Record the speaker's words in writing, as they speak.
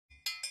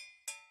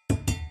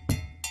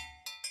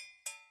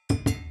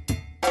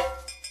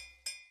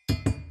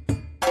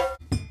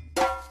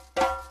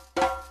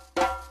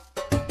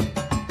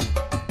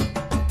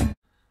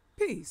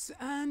Peace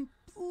and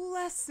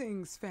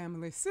blessings,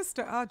 family.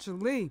 Sister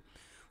Ajali.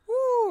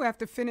 Woo,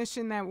 after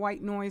finishing that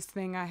white noise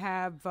thing, I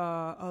have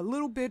a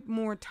little bit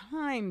more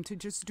time to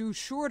just do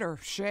shorter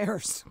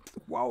shares.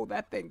 Whoa,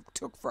 that thing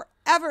took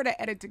forever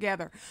to edit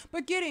together.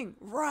 But getting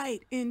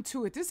right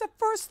into it. This is the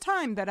first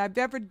time that I've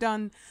ever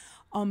done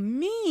a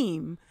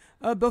meme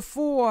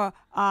before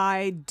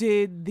I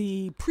did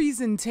the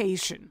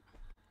presentation.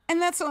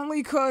 And that's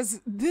only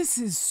because this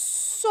is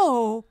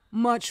so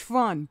much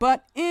fun.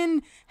 But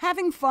in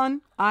having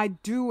fun, I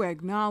do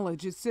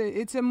acknowledge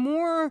it's a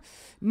more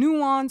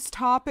nuanced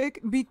topic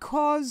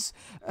because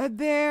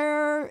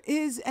there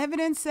is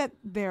evidence that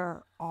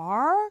there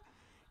are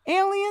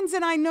aliens.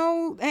 And I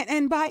know,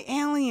 and by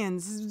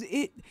aliens,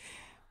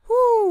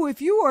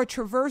 if you are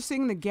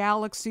traversing the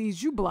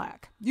galaxies, you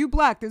black. You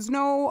black. There's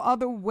no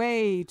other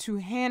way to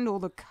handle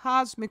the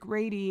cosmic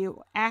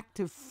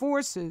radioactive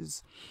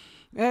forces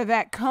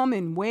that come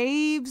in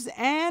waves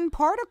and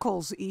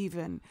particles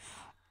even,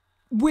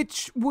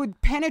 which would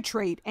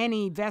penetrate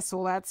any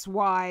vessel. That's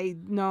why,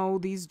 no,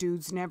 these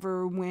dudes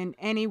never went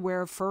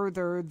anywhere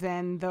further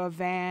than the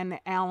Van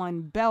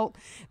Allen belt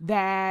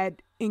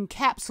that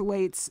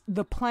encapsulates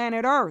the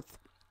planet Earth.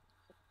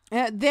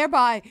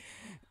 Thereby,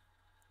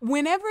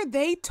 whenever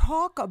they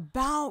talk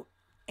about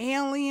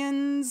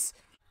aliens,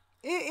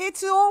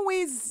 it's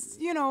always,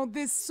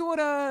 this sort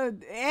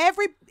of,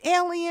 every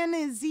alien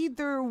is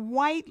either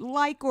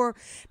white-like or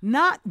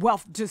not,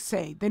 well, just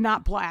say they're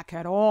not black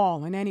at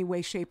all in any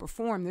way, shape, or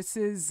form. This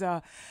is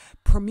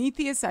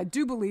Prometheus. I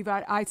do believe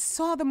I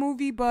saw the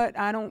movie, but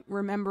I don't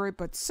remember it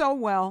but so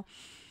well.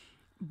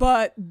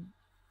 But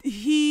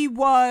he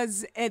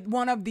was at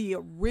one of the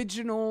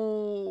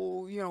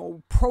original,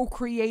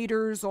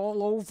 procreators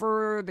all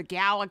over the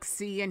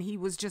galaxy, and he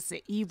was just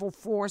an evil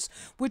force,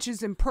 which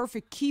is in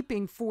perfect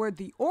keeping for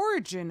the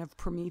origin of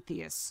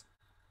Prometheus.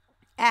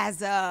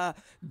 As a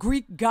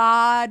Greek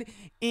god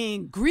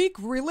in Greek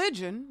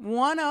religion,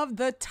 one of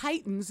the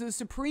titans, the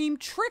supreme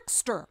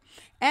trickster,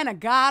 and a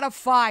god of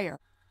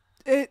fire.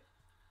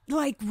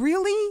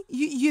 Really?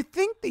 You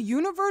think the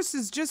universe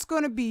is just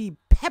going to be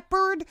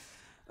peppered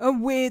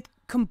with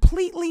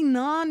completely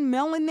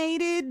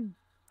non-melanated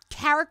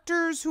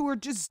characters who are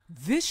just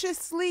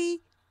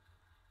viciously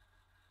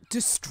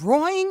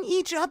destroying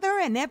each other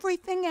and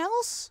everything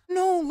else?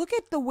 No, look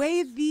at the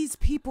way these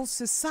people's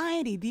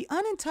society, the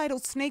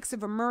unentitled snakes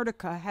of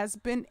America, has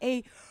been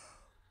a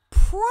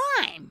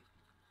prime,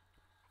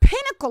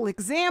 pinnacle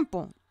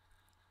example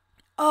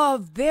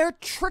of their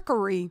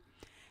trickery,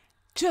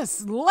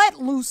 just let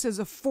loose as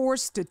a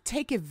force to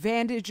take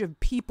advantage of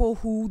people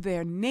who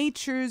their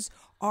natures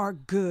are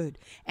good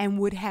and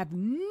would have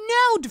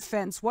no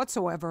defense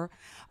whatsoever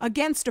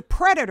against a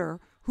predator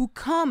who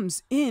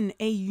comes in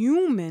a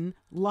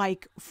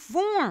human-like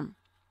form.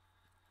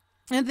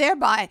 And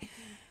thereby,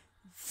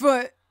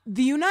 for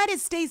the United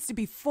States to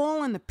be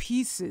falling to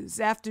pieces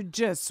after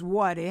just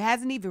it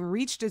hasn't even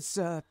reached its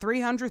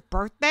 300th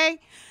birthday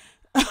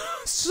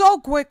so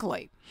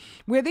quickly,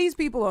 where these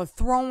people are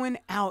throwing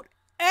out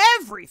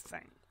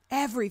everything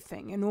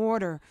in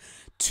order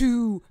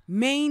to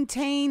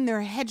maintain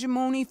their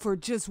hegemony for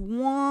just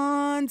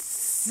 1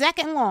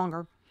 second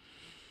longer.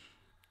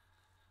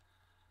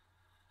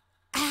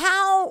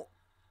 How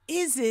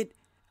is it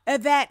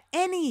that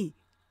any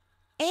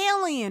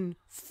alien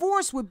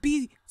force would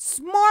be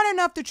smart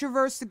enough to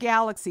traverse the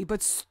galaxy,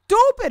 but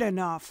stupid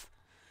enough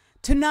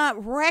to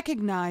not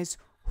recognize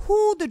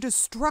who the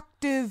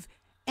destructive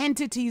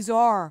entities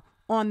are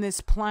on this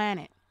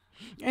planet?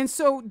 And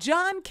so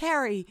John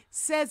Kerry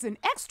says an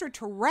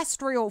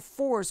extraterrestrial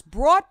force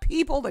brought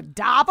people to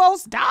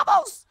Davos.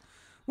 Davos?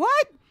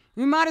 What?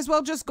 You might as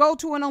well just go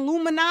to an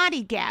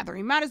Illuminati gathering.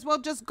 You might as well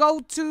just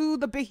go to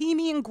the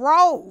Bohemian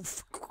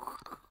Grove.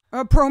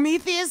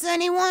 Prometheus,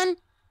 anyone?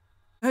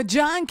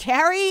 John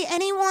Kerry,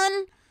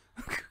 anyone?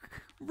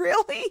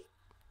 Really?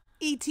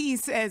 E.T.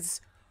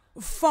 says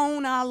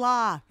phone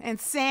Allah and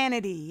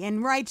sanity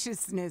and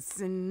righteousness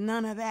and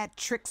none of that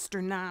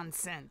trickster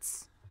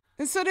nonsense.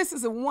 And so this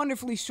is a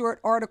wonderfully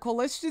short article.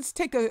 Let's just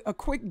take a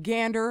quick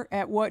gander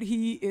at what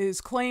he is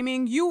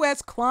claiming.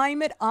 U.S.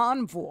 climate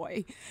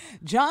envoy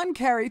John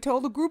Kerry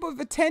told a group of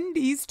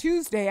attendees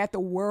Tuesday at the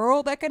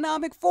World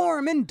Economic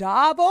Forum in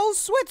Davos,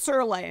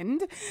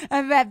 Switzerland,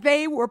 that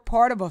they were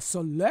part of a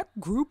select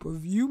group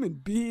of human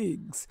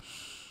beings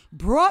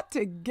brought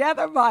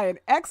together by an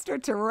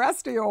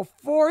extraterrestrial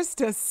force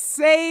to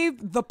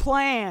save the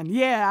plan.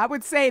 Yeah, I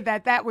would say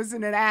that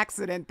wasn't an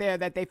accident there,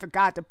 that they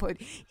forgot to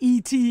put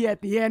E.T.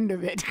 at the end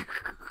of it.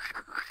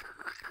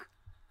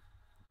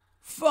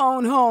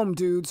 Phone home,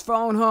 dudes,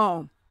 phone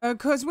home.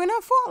 Because we're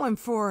not falling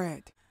for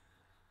it.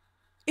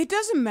 It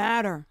doesn't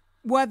matter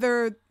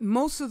whether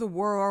most of the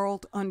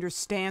world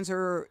understands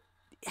or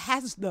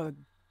has the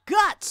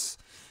guts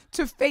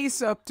to face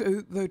up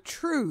to the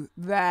truth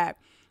that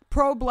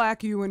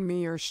pro-black you and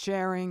me are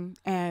sharing,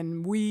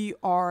 and we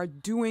are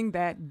doing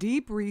that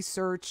deep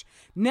research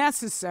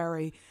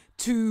necessary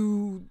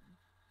to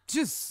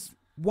just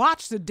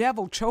watch the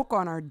devil choke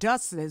on our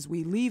dust as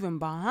we leave him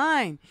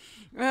behind.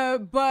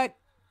 But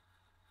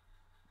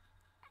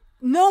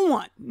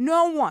no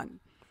one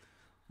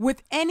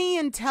with any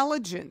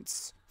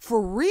intelligence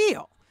for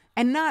real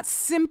and not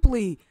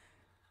simply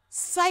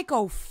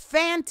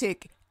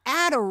sycophantic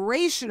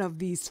adoration of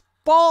these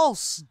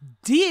false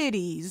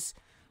deities,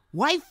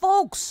 white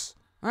folks,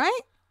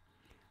 right,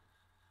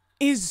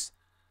 is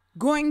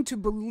going to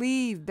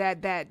believe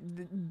that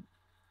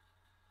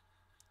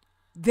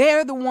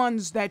they're the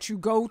ones that you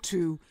go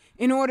to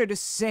in order to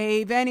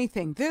save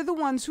anything. They're the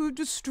ones who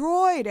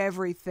destroyed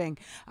everything.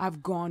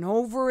 I've gone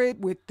over it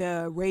with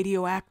the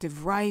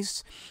radioactive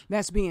rice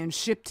that's being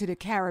shipped to the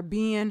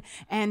Caribbean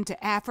and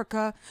to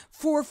Africa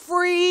for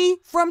free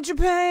from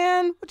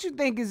Japan. What you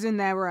think is in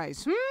that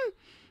rice?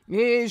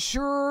 It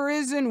sure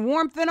isn't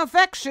warmth and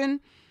affection.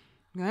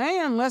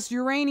 Okay, unless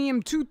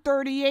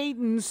uranium-238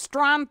 and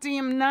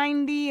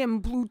strontium-90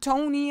 and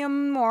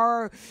plutonium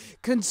are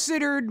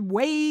considered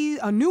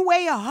a new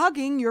way of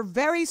hugging your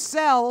very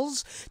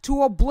cells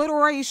to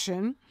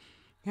obliteration.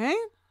 Okay?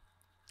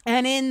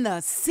 And in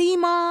the sea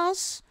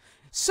moss,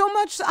 so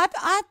much,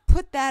 I've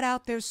put that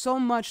out there so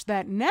much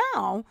that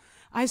now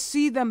I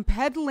see them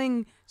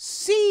peddling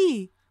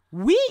seaweed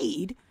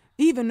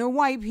even to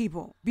white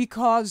people,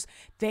 because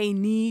they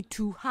need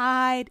to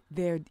hide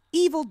their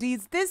evil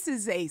deeds. This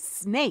is a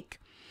snake,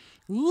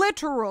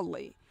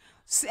 literally,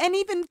 and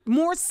even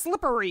more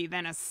slippery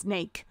than a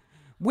snake,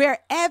 where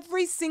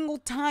every single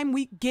time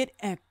we get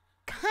a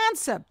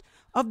concept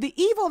of the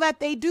evil that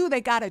they do,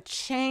 they got to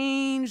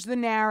change the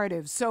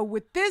narrative. So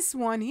with this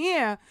one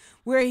here,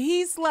 where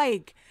he's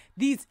like,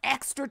 these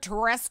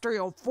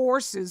extraterrestrial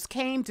forces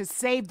came to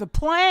save the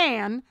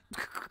plan.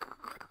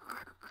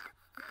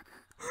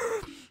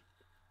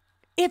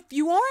 If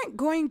you aren't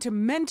going to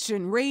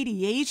mention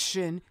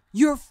radiation,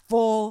 you're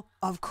full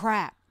of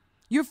crap.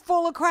 You're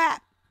full of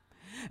crap.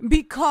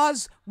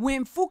 Because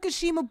when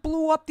Fukushima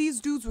blew up, these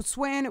dudes were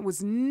swearing it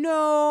was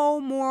no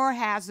more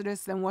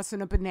hazardous than what's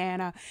in a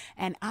banana.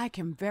 And I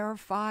can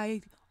verify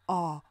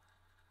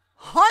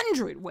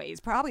 100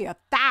 ways, probably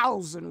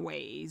 1,000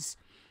 ways,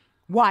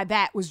 why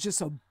that was just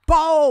a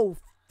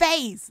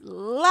bold-faced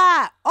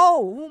lie.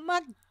 Oh, my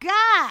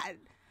God.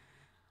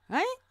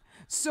 Right?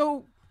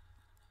 So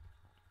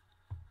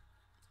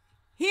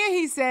here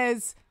he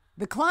says,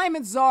 the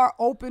climate czar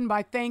opened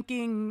by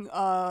thanking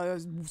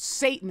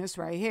Satanist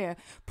right here,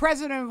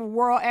 president of the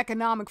World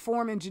Economic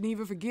Forum in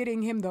Geneva, for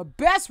getting him the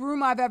best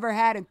room I've ever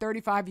had in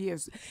 35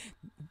 years.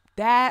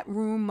 That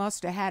room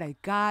must have had a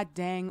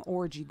goddamn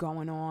orgy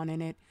going on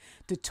in it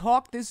to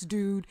talk this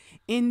dude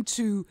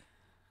into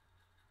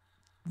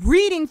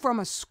reading from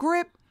a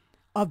script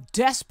of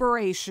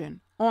desperation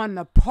on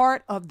the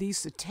part of these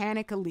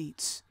satanic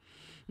elites.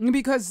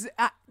 Because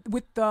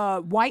with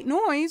the white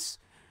noise,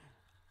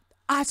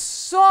 I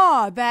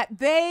saw that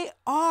they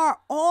are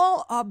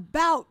all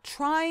about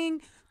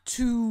trying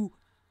to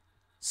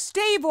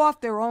stave off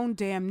their own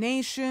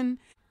damnation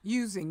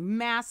using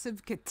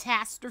massive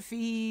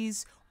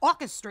catastrophes,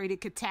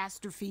 orchestrated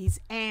catastrophes,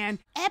 and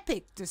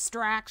epic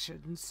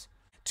distractions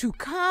to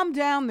calm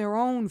down their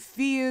own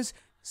fears.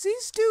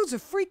 These dudes are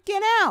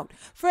freaking out.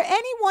 For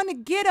anyone to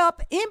get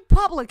up in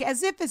public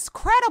as if it's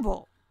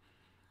credible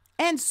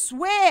and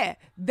swear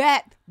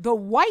that the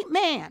white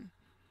man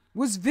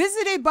was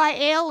visited by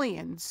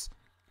aliens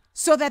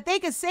so that they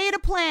could save the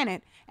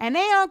planet, and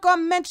they aren't going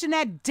to mention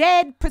that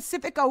dead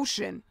Pacific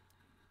Ocean.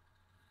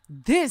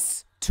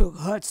 This took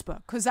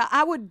chutzpah, because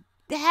I would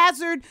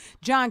hazard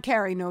John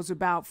Kerry knows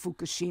about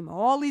Fukushima.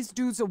 All these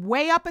dudes are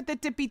way up at the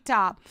tippy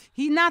top.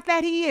 Not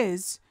that he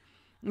is,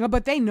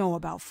 but they know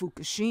about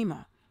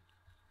Fukushima.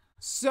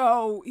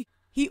 So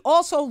he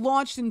also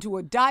launched into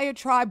a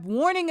diatribe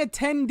warning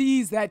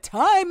attendees that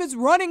time is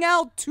running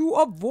out to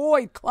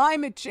avoid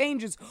climate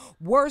change's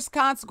worst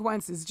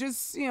consequences.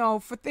 Just,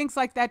 for things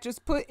like that,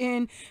 just put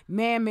in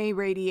man-made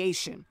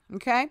radiation,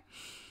 okay?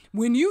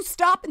 When you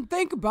stop and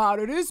think about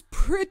it, it's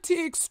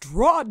pretty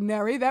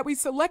extraordinary that we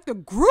select a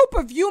group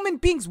of human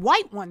beings,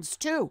 white ones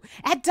too,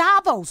 at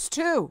Davos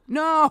too.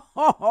 No,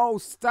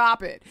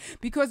 stop it.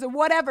 Because of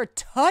whatever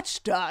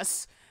touched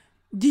us,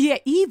 yeah,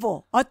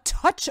 evil, a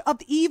touch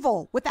of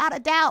evil, without a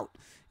doubt.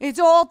 It's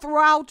all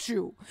throughout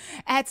you.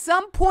 At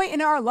some point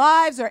in our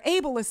lives are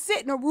able to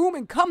sit in a room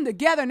and come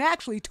together and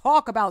actually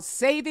talk about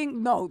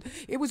saving. No,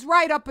 it was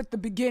right up at the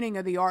beginning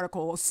of the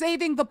article.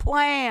 Saving the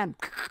plan.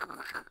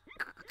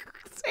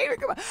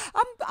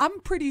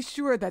 I'm pretty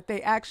sure that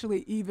they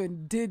actually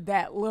even did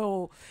that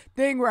little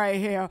thing right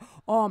here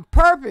on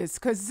purpose,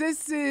 because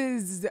this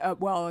is,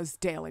 it's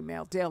Daily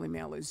Mail. Daily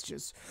Mail is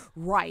just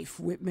rife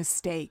with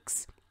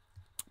mistakes.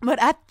 But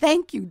I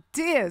thank you,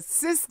 dear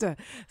sister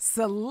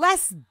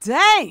Celeste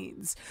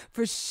Danes,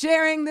 for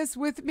sharing this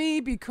with me,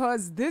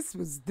 because this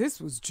was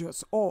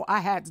just,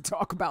 I had to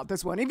talk about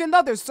this one. Even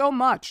though there's so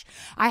much,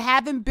 I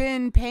haven't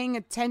been paying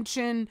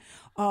attention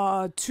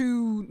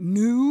to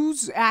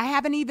news. I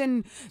haven't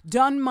even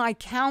done my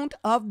count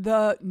of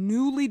the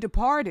newly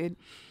departed,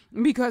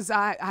 because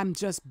I'm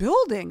just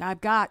building.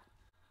 I've got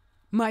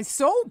my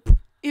soap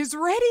is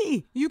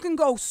ready. You can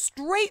go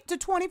straight to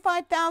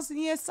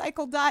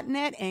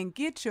 25,000yearcycle.net and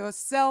get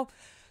yourself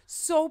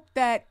soap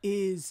that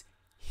is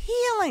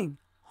healing,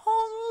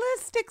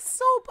 holistic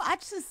soap.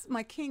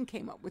 My king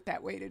came up with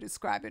that way to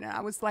describe it. And I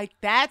was like,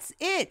 that's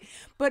it.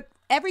 But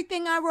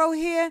everything I wrote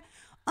here,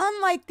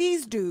 unlike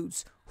these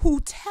dudes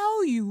who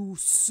tell you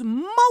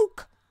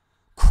smoke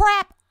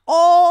crap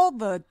all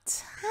the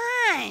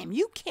time,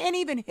 you can't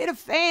even hit a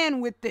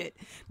fan with it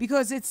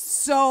because it's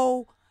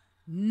so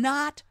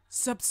not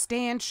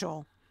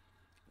substantial.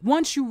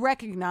 Once you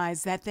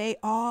recognize that they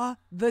are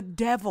the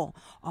devil,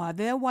 are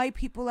there white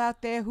people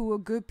out there who are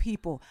good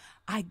people?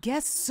 I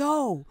guess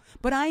so,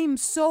 but I am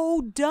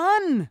so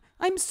done.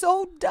 I'm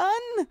so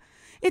done.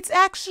 It's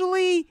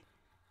actually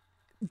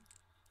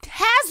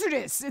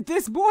hazardous at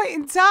this point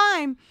in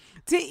time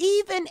to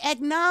even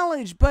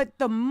acknowledge, but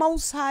the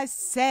Most High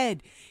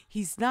said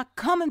he's not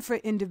coming for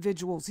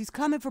individuals. He's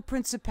coming for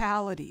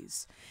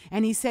principalities.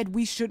 And he said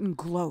we shouldn't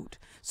gloat,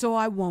 so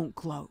I won't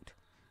gloat.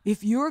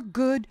 If you're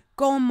good,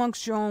 go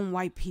amongst your own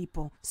white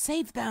people.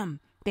 Save them.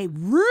 They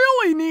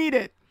really need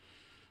it.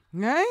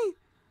 Okay?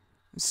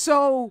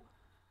 So,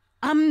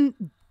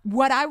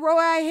 what I wrote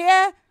out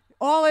here,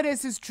 all of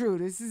this is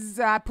true.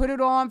 I put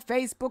it on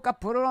Facebook, I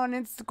put it on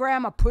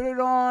Instagram, I put it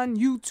on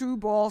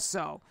YouTube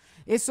also.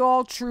 It's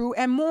all true,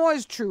 and more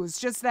is true. It's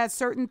just that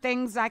certain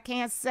things I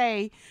can't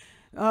say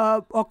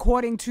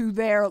according to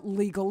their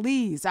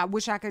legalese. I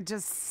wish I could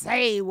just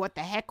say what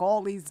the heck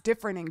all these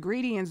different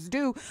ingredients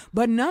do,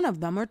 but none of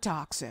them are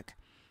toxic.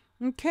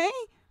 Okay?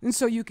 And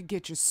so you could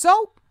get your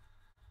soap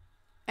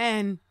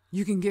and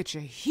you can get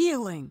your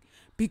healing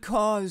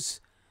because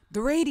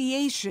the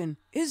radiation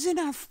is in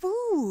our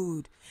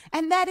food.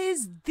 And that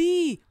is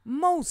the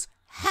most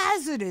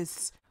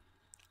hazardous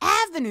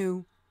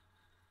avenue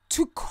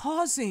to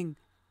causing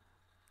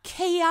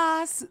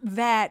chaos.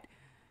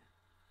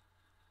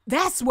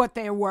 That's what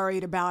they're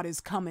worried about is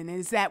coming,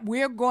 is that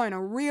we're going to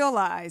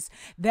realize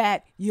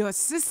that your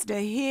sister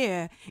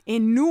here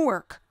in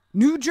Newark,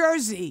 New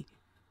Jersey,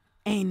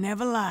 ain't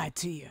never lied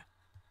to you.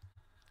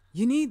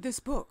 You need this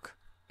book.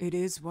 It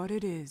is what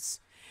it is.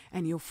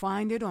 And you'll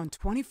find it on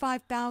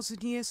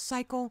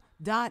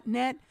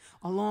 25000yearcycle.net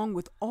along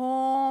with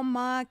all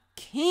my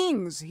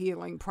King's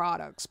healing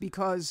products.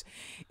 Because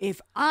if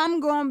I'm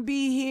going to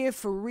be here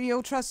for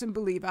real, trust and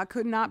believe, I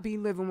could not be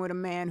living with a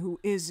man who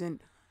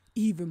isn't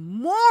even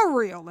more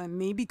real than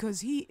me, because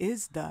he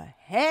is the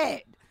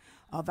head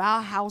of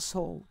our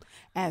household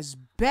as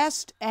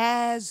best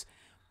as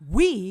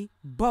we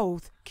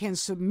both can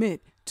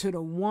submit to the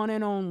one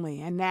and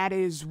only. And that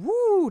is,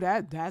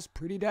 that's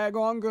pretty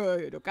daggone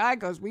good, okay?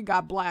 Because we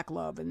got black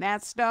love and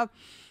that stuff,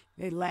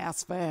 it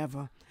lasts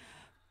forever.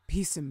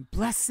 Peace and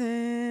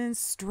blessings,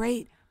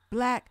 straight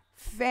black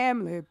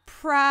family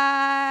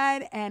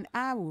pride, and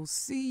I will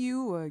see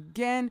you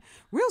again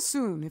real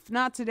soon. If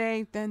not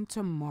today, then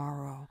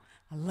tomorrow.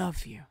 I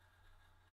love you.